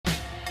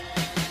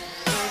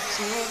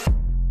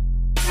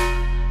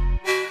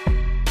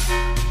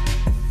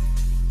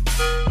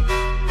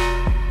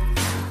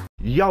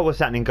Yo, what's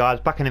happening guys?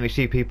 Back in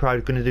Mxgp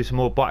Pro, going to do some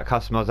more bike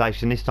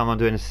customization. This time I'm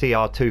doing a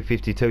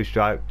CR252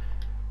 stroke.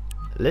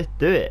 Let's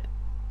do it.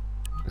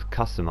 Let's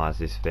customize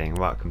this thing.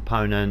 Right,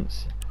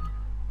 components,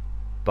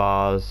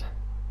 bars.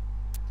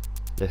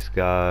 Let's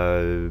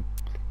go.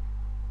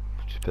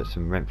 Just put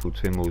some Renthal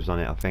twin wheels on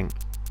it, I think.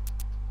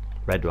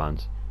 Red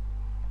ones.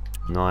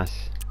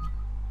 Nice.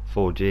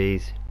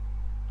 4Gs.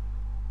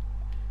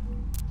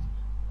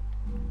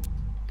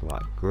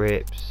 Right,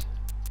 grips.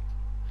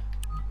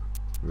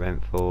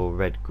 Renthal,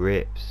 red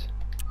grips,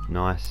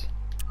 nice.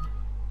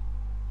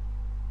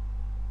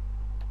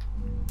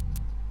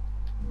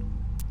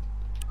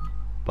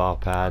 Bar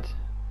pad,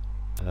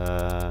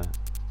 I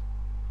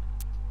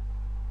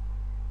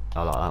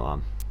like that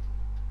one.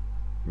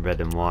 Red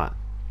and white,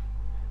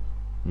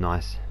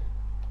 nice.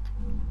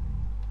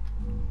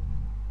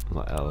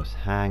 What else?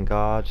 Hand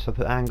guards. Should I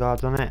put hand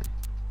guards on it?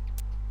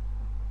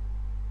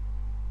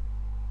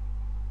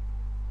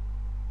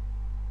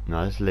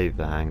 No, let's leave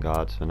the hand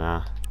guards for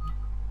now.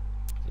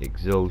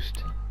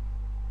 Exhaust,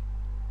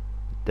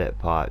 deck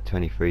pipe,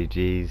 23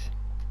 Gs,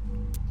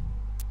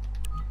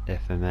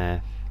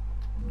 FMF.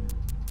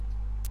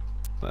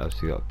 What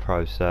else we got?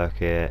 Pro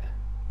circuit.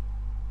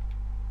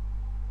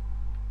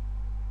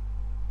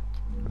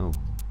 Oh,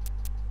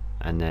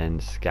 and then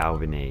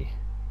Scalvini.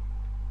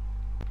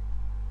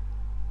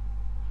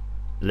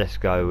 Let's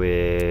go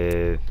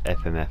with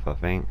FMF, I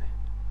think.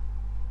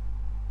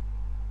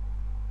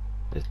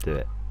 Let's do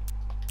it.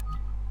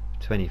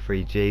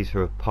 23 Gs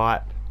for a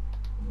pipe.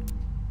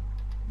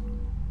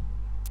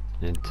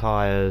 Then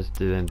tyres,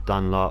 do them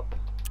Dunlop.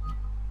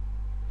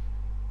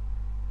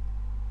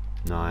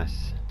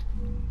 Nice.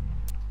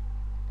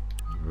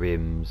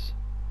 Rims.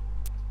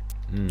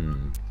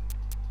 Do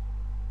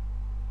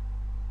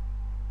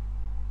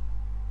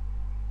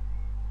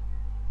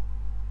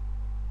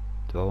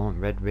I want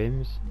red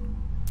rims?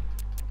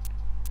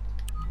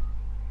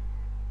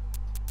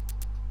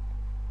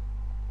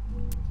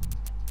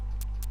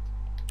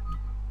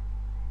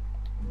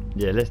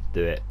 Yeah, let's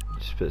do it.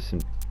 Just put some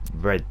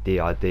red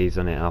DIDs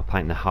on it and I'll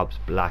paint the hubs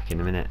black in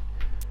a minute.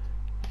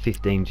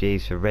 15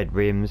 Gs for red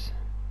rims.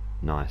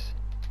 Nice.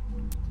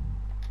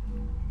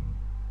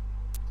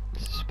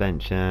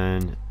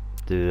 Suspension.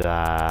 Do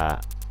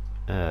that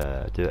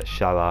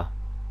shower.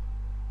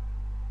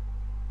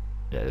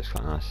 Yeah, it looks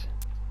quite nice.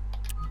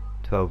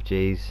 12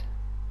 Gs.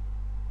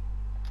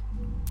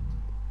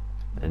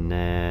 And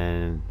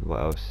then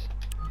what else?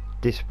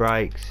 Disc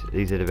brakes.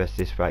 These are the best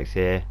disc brakes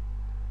here.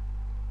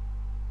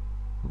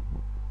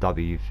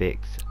 W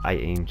fix,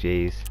 18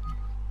 Gs.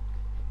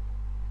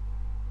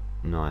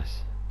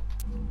 Nice.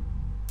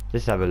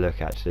 Let's have a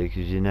look actually,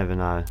 because you never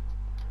know.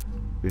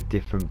 With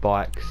different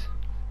bikes,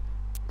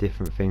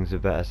 different things are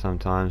better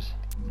sometimes.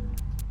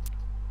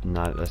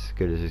 No, that's as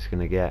good as it's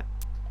gonna get.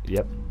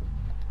 Yep.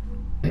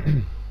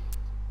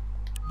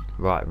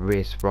 Right,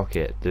 rear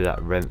sprocket, do that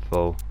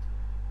Renthal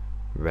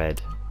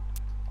red.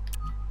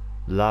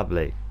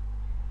 Lovely.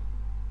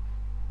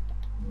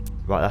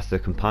 Right, that's the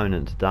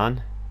components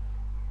done.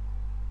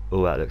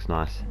 Oh, that looks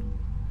nice.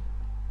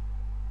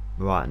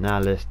 Right, now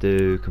let's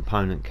do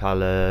component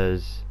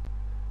colours.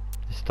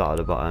 Let's start at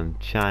the bottom.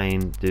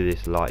 Chain, do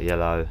this light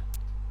yellow.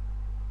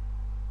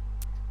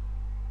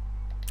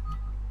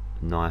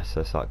 Nice,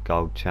 that's like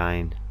gold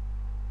chain.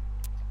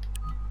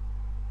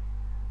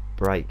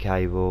 Brake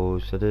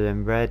cables, so do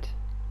them red.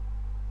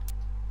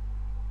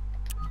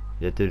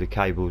 Yeah, do the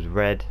cables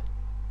red.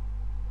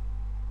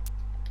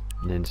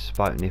 And then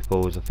spoke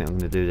nipples, I think I'm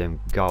going to do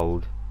them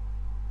gold.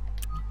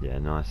 Yeah,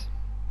 nice.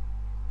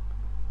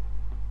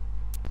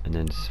 And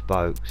then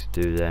spokes,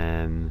 do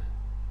them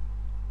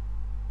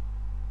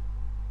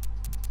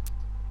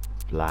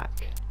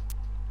black.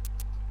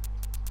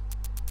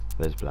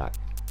 Where's black?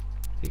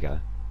 Here you go.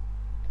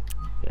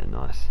 Yeah,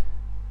 nice.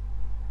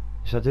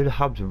 Should I do the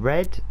hubs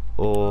red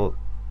or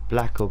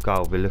black or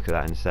gold? We'll look at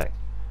that in a sec.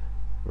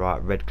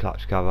 Right, red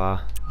clutch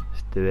cover.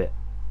 Let's do it.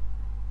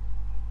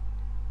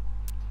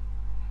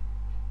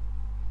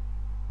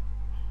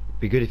 It'd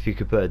be good if you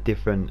could put a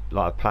different,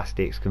 like a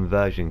plastics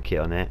conversion kit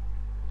on it.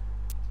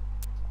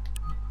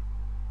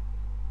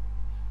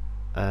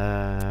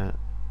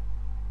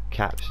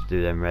 Caps,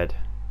 do them red.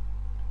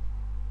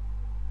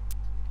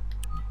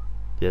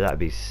 Yeah, that'd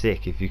be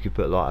sick if you could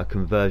put like a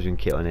conversion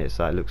kit on it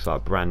so it looks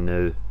like brand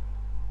new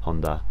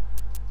Honda.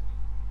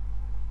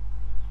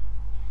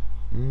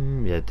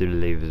 Yeah, do the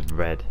levers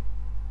red.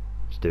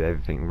 Just do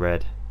everything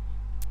red.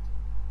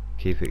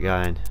 Keep it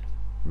going.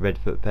 Red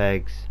foot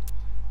pegs.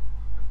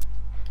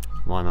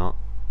 Why not?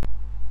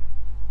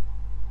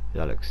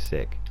 That looks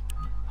sick.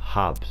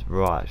 Hubs,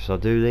 right, so I'll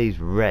do these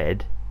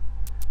red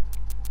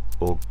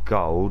or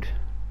gold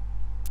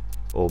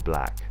or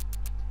black.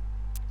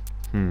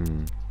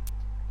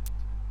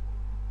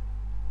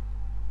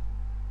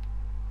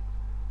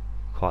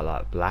 Quite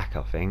like black,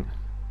 I think.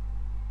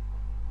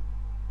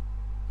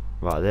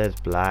 Right, there's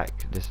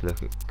black. Let's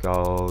look at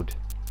gold.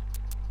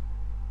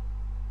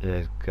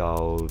 There's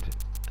gold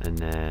And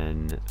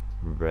then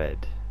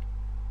red.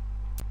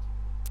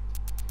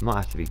 Might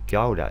have to be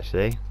gold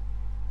actually.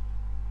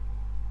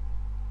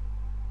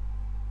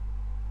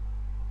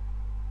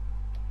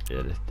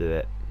 Yeah, let's do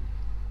it.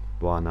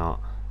 Why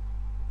not?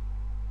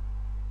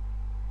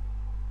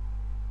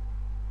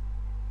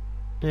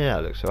 Yeah,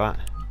 that looks alright.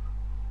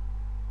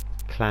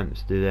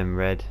 Clamps, do them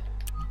red.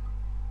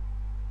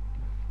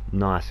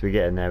 Nice, we're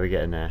getting there, we're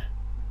getting there.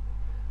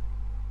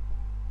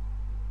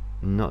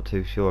 Not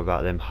too sure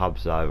about them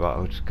hubs though. Right,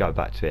 I'll just go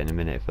back to it in a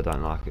minute if I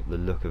don't like the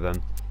look of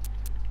them.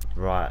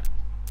 Right,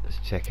 let's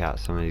check out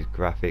some of these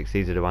graphics.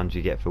 These are the ones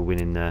you get for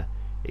winning the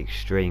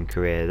extreme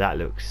career. That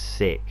looks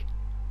sick.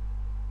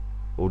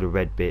 All the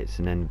red bits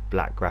and then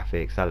black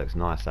graphics. That looks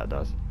nice, that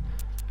does.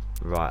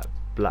 Right,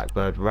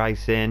 Blackbird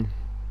Racing.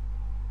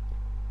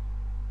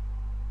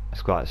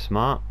 That's quite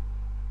smart.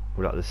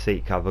 All like the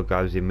seat cover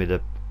goes in with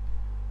the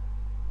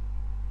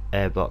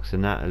airbox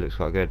and that. It looks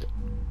quite good.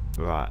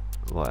 Right,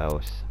 what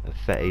else?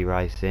 Affetti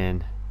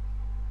Racing.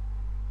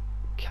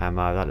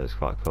 Camo, that looks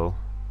quite cool.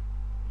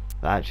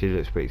 That actually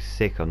looks pretty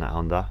sick on that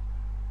Honda.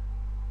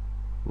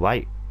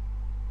 Wait.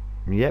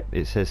 Yep,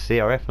 it says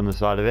CRF on the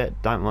side of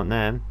it. Don't want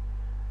them.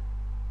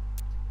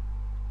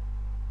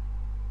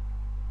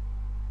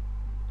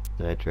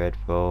 They're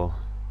dreadful.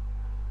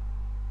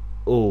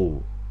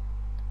 Oh,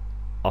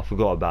 I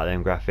forgot about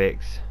them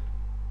graphics.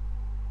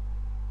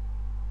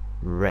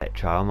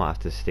 Retro, I might have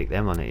to stick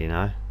them on it, you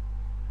know.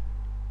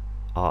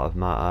 Art of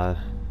Moto,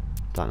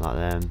 don't like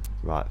them.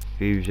 Right,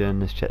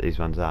 Fusion, let's check these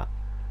ones out.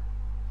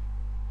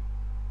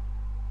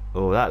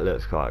 Oh, that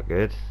looks quite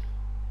good.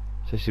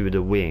 Especially with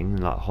the wing,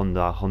 like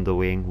Honda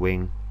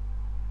wing,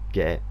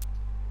 get it.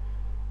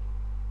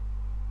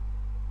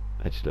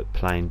 They just look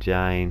plain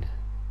Jane.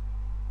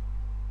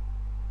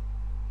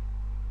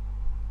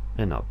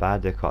 They're not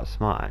bad, they're quite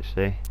smart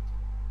actually.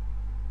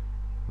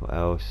 What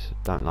else?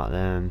 Don't like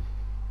them.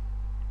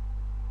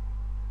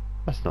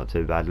 That's not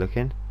too bad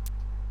looking.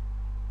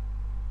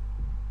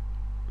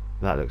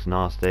 That looks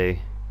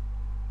nasty.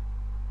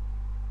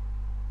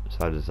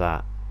 So does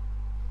that.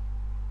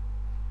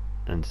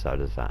 And so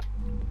does that.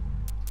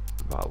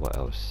 Right, what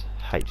else?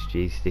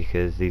 HG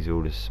stickers, these are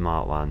all the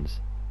smart ones.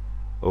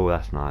 Oh,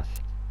 that's nice.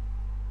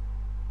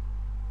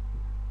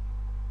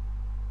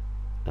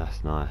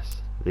 That's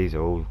nice. These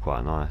are all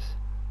quite nice.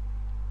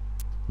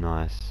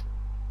 Nice.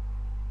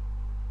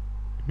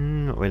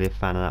 Not really a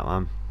fan of that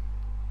one.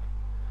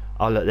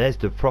 Oh look, there's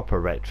the proper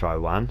retro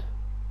one.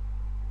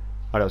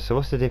 Alright, so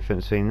what's the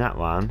difference between that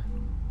one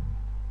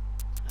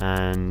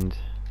and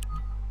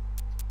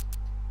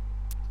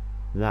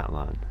that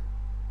one?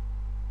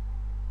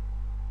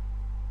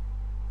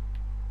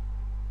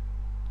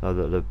 Oh,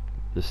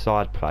 the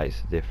side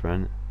plates are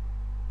different.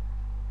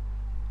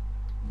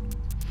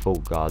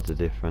 Fault guards are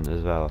different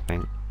as well, I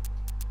think.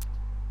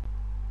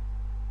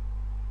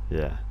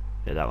 Yeah,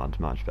 that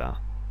one's much better.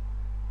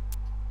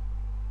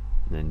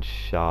 And then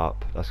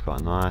Sharp, that's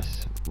quite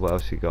nice. What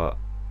else you got?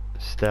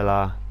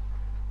 Stella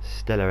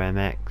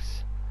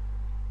MX.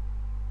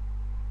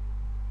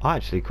 I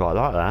actually quite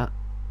like that.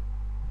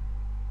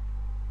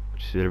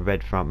 Which is a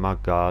red front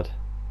mudguard.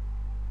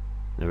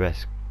 The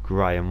rest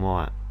grey and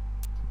white.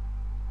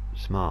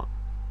 Smart.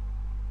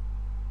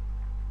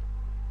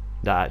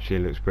 That actually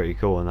looks pretty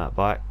cool on that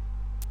bike.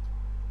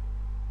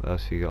 What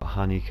else you got?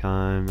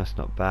 Honeycomb, that's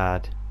not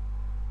bad.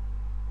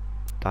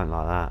 Don't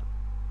like that.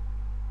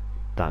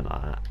 Don't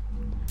like that.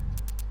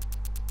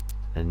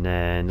 And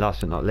then last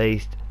but not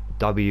least,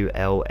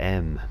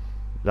 WLM.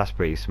 That's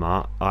pretty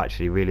smart. I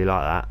actually really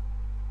like that.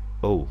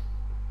 Oh,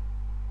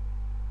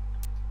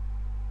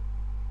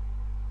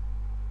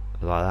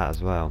 I like that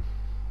as well.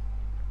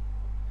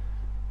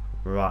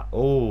 Right.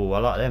 Oh, I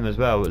like them as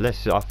well.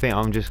 I think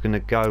I'm just gonna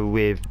go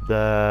with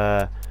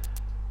the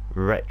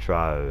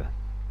retro.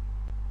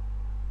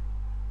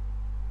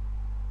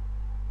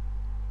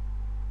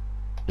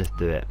 Let's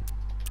do it.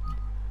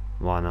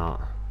 Why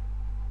not?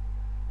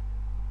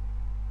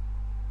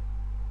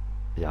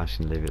 Yeah, I'm just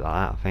gonna leave it like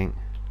that, I think.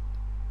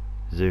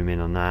 Zoom in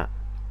on that.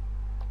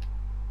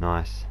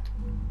 Nice.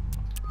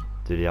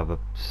 Do the other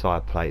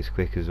side plates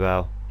quick as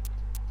well.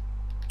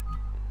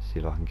 See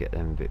if I can get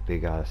them a bit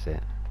bigger. That's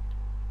it.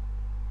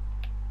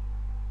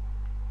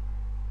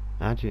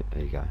 How'd you?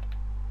 There you go.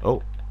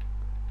 Oh.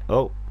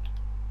 Oh.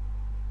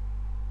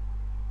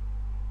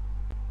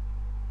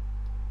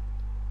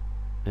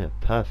 Yeah,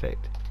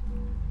 perfect.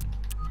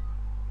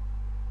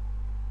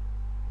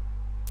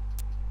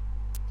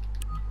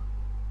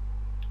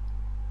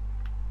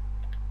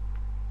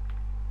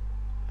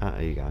 Ah,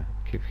 there you go.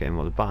 Keep forgetting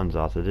what the buttons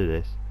are to do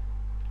this.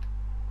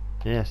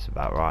 Yeah, that's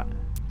about right.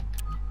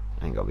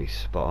 Ain't got to be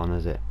spot on,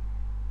 is it?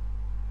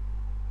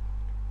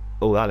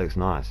 Oh, that looks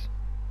nice.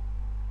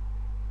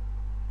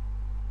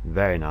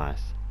 Very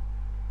nice.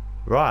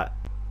 Right,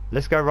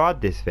 let's go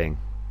ride this thing.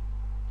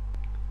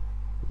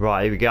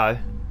 Right, here we go.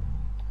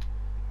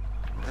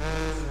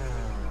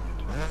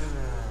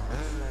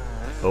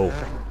 Oh.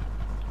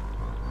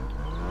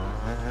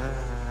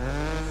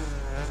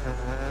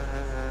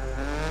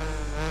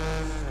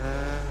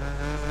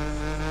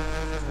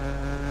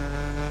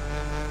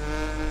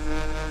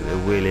 Little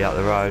wheelie up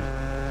the road.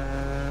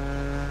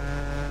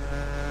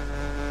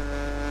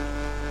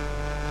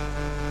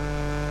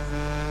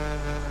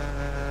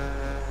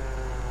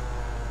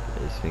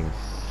 This thing's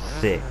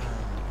sick.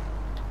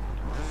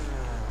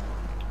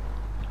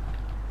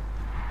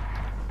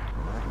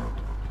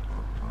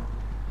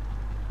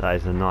 That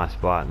is a nice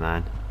bike,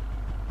 man.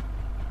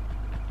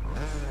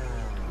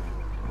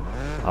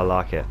 I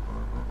like it.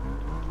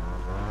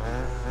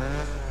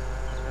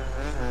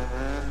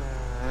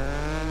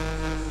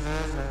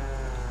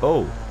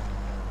 Oh,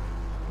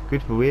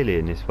 good for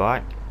wheeling this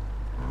bike.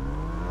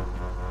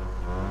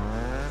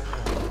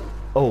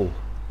 Oh,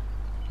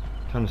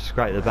 trying to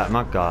scrape the back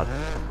mudguard.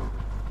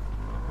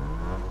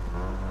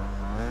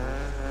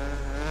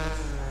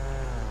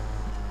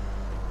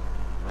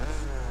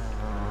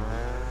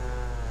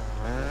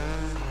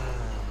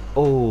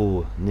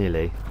 Oh,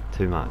 nearly.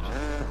 Too much.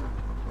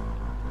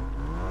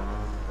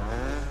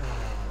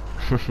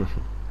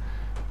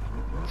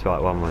 Try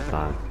it one more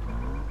time.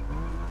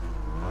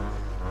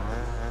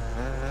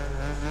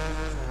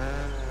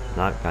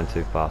 No, going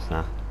too fast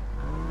now.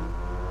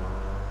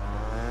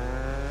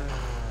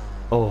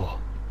 Oh,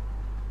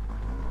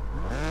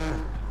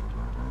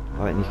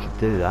 I reckon you could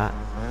do that.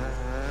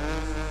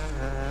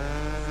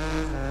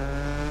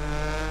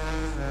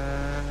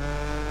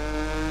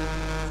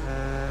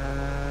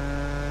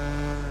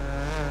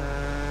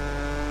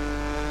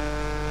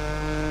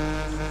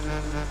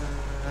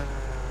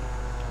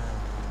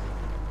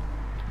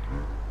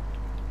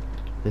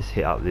 Let's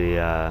hit up the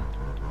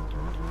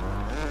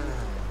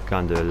go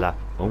and do a lap.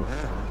 Oh,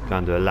 go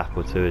and do a lap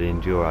or two of the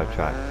enduro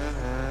track.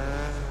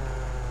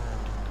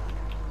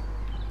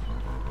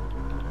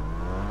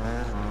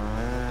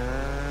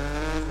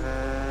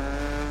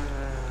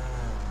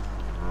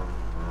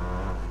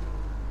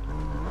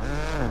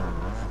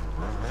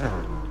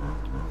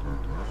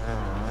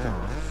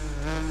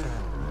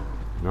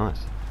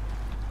 Nice.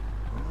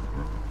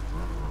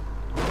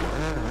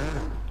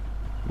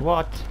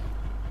 What?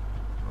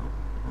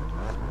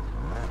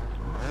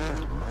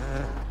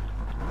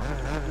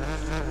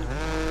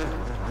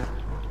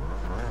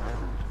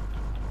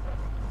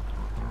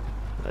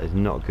 That is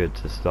not good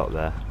to stop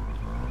there.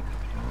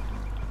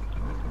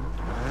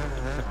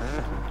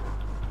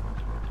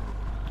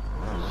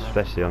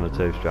 Especially on a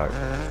two-stroke.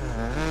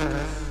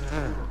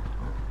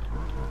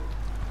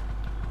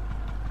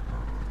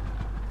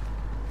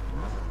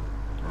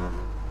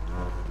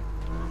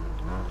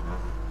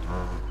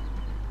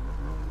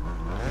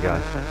 There you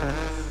go.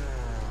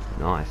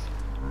 Nice.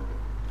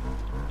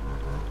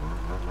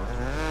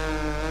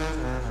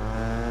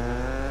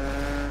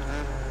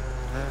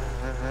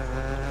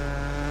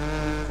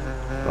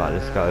 Right,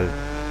 let's go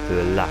do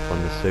a lap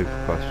on the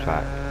Supercross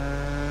track.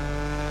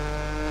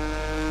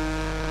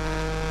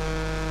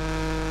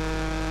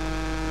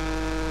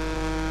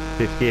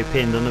 Fifth gear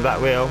pinned on the back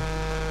wheel.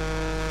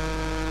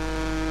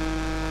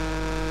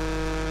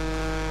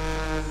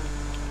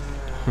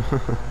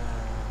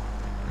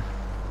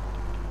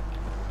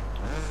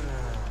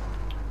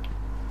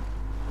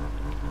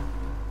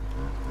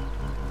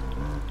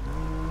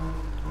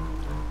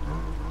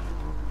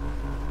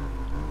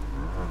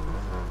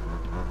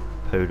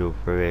 Poodle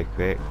through here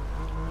quick.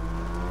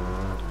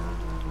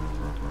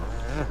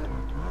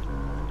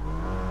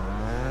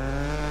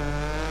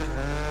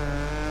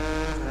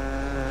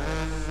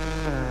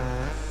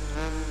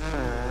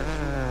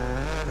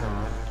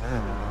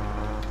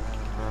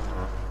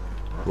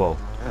 Whoa.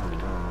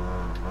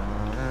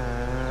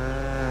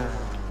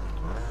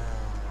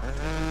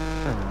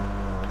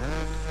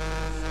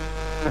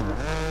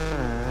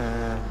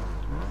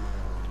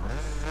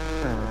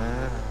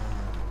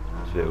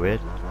 It's a bit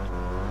weird.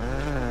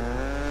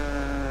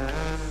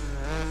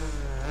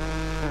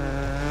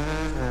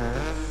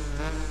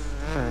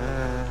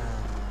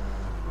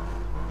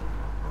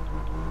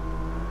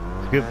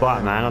 Good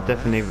bike, man. I'll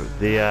definitely what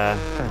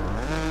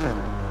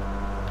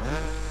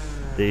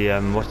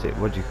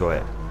do you call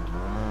it?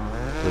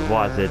 The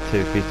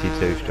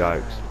YZ252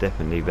 strokes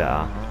definitely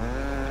better.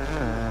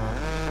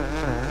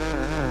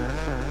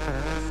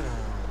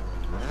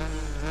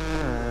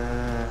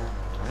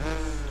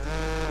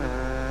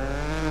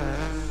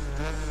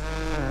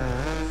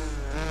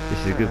 This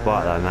is a good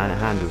bike though, man. It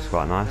handles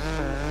quite nice.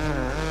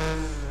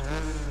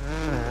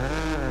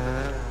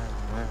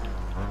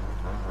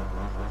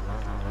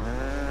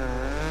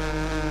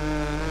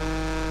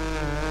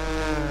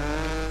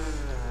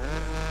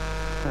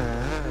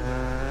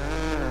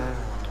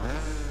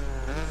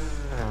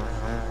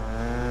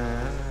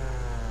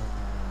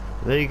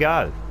 There you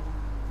go.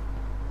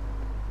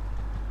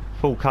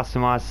 Full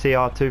customised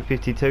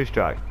CR252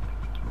 stroke.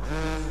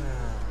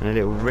 And a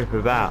little rip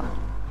about.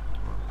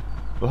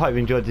 Well, I hope you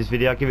enjoyed this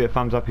video. Give it a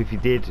thumbs up if you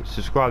did.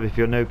 Subscribe if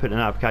you're new. Put the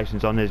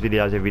notifications on. There's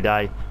videos every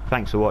day.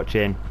 Thanks for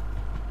watching.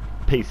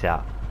 Peace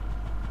out.